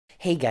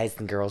Hey guys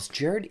and girls,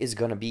 Jared is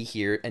gonna be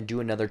here and do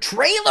another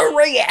trailer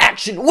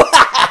reaction!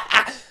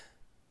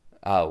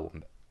 Oh,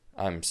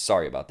 I'm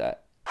sorry about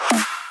that.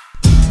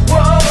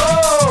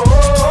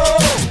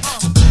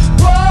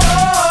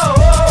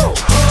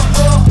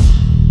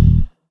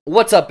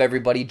 What's up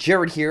everybody,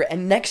 Jared here,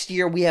 and next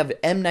year we have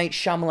M. Night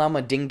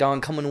Shyamalan Ding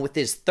Dong coming with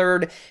his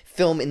third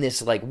film in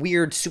this like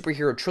weird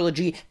superhero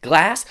trilogy,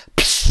 Glass,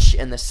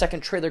 and the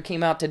second trailer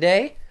came out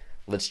today.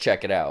 Let's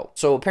check it out.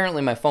 So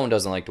apparently my phone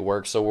doesn't like to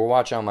work, so we're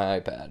watching on my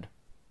iPad.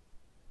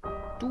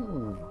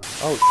 Ooh.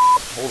 Oh,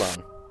 hold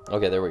on.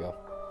 Okay, there we go.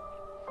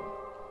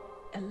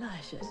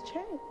 Elijah's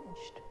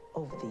changed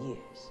over the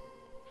years.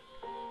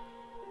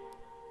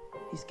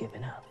 He's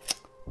given up.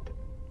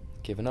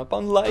 Giving up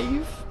on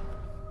life?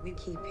 We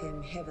keep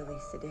him heavily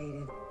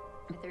sedated.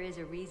 But there is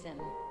a reason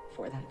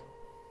For that.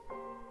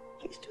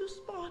 He's too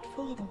smart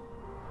for them.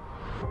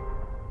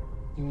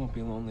 You won't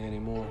be lonely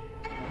anymore.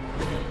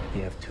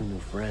 You have two new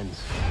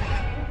friends.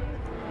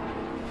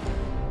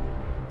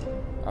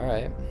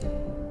 Alright.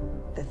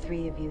 The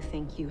three of you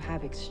think you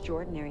have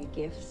extraordinary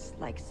gifts,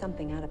 like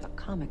something out of a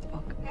comic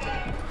book.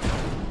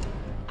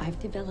 I've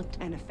developed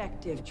an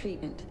effective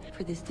treatment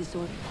for this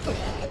disorder.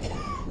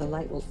 The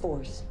light will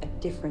force a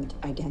different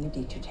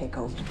identity to take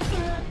over.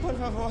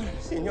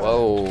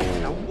 Whoa.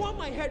 I want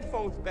my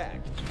headphones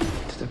back.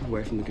 Step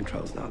away from the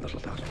controls now, little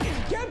dog.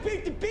 Can't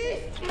beat the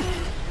beast.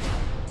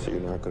 So you're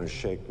not going to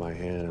shake my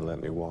hand and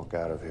let me walk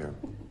out of here?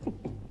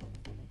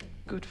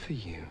 Good for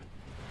you.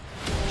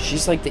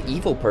 She's like the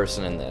evil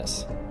person in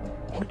this.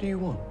 What do you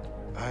want?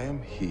 I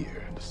am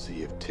here to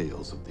see if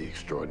tales of the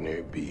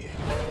extraordinary being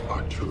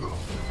are true.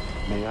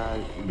 May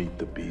I meet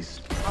the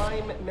beast?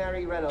 I'm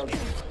Mary Reynolds.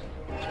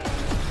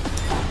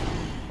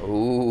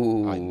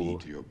 Ooh. I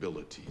need your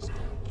abilities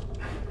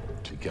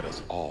to get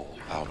us all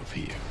out of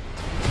here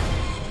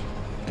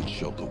and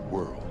show the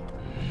world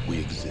we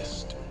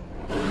exist.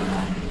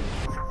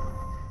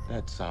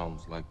 That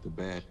sounds like the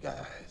bad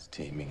guys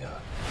teaming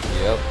up.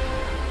 Yep.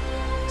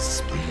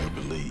 Do you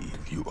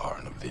believe you are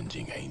an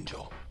avenging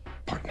angel,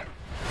 partner?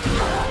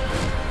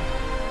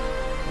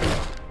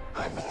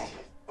 I believe.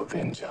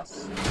 Avenge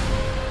us.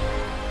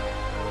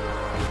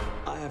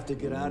 I have to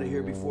get out of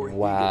here before he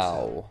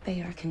Wow.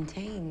 They are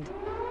contained.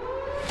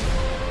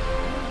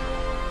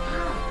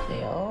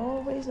 They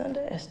always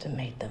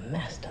underestimate the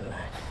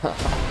mastermind.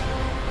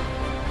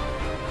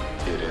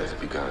 It has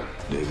begun,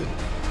 David.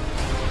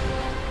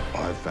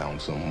 I found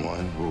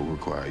someone who will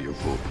require your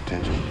full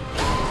potential.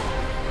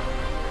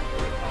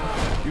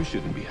 You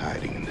shouldn't be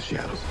hiding in the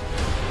shadows.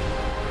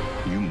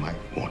 You might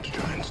want to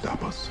try and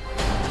stop us.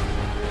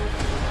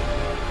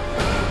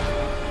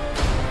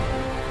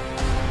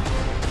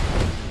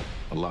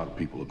 A lot of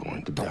people are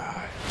going to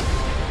die.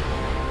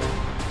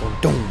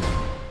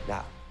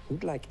 Now,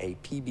 who'd like a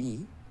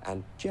PB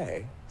and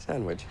J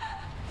sandwich?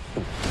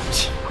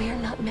 We are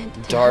not meant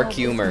to Dark have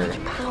humor. this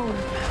much power.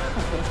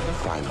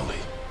 Finally,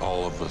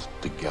 all of us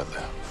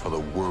together for the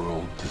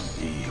world to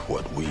see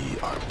what we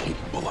are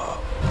capable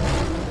of.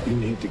 You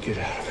need to get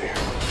out of here.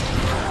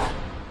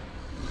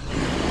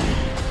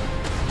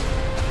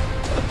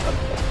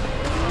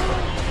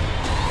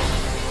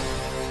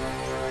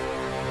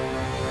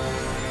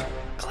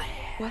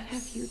 What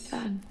have you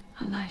done,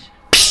 Elijah?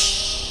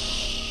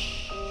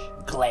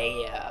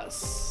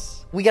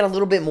 Glass. We got a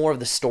little bit more of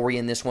the story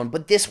in this one,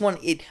 but this one,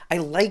 I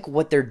like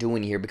what they're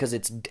doing here because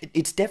it's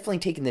definitely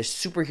taking this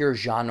superhero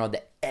genre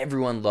that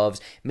everyone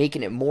loves,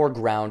 making it more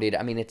grounded.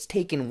 I mean, it's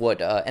taken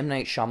what M.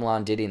 Night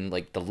Shyamalan did in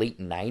like the late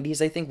 90s,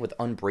 I think, with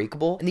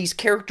Unbreakable. And these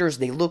characters,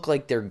 they look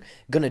like they're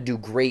gonna do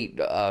great.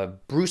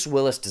 Bruce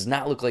Willis does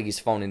not look like he's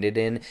phoning it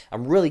in.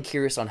 I'm really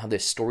curious on how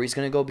this story's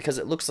gonna go because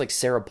it looks like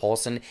Sarah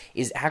Paulson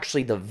is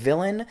actually the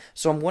villain.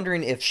 So I'm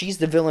wondering if she's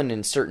the villain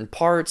in certain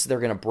parts,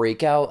 they're gonna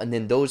break out, and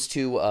then those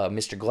two,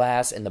 Mr.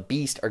 Glass and the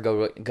Beast, are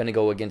gonna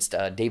go against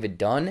David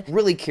Dunn.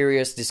 Really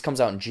curious. This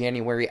comes out in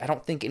January. I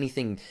don't think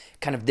anything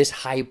kind of this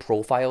high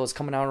profile is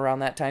coming out around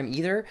that time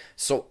either,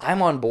 so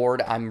I'm on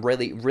board. I'm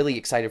really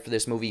excited for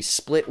this movie.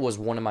 Split was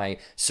one of my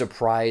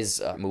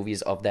surprise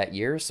movies of that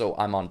year, so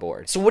I'm on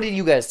board. So what did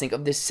you guys think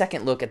of this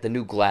second look at the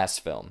new Glass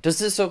film? Does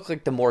this look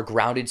like the more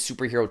grounded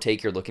superhero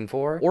take you're looking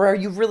for, or are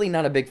you really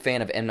not a big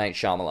fan of M. Night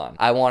Shyamalan?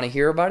 I want to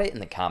hear about it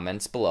in the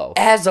comments below.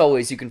 As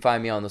always, you can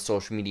find me on the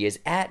social medias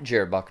at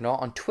Jared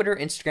Bucknall on Twitter,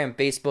 Instagram,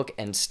 Facebook,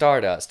 and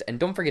Stardust, and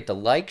don't forget to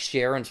like,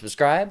 share, and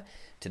subscribe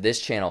to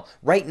this channel.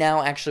 Right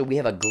now, actually, we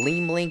have a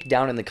Gleam link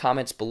down in the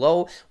comments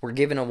below. We're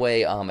giving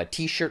away a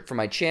t-shirt for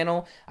my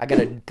channel. I got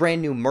a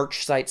brand new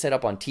merch site set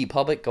up on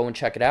TeePublic. Go and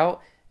check it out.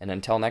 And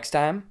until next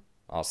time,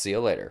 I'll see you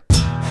later.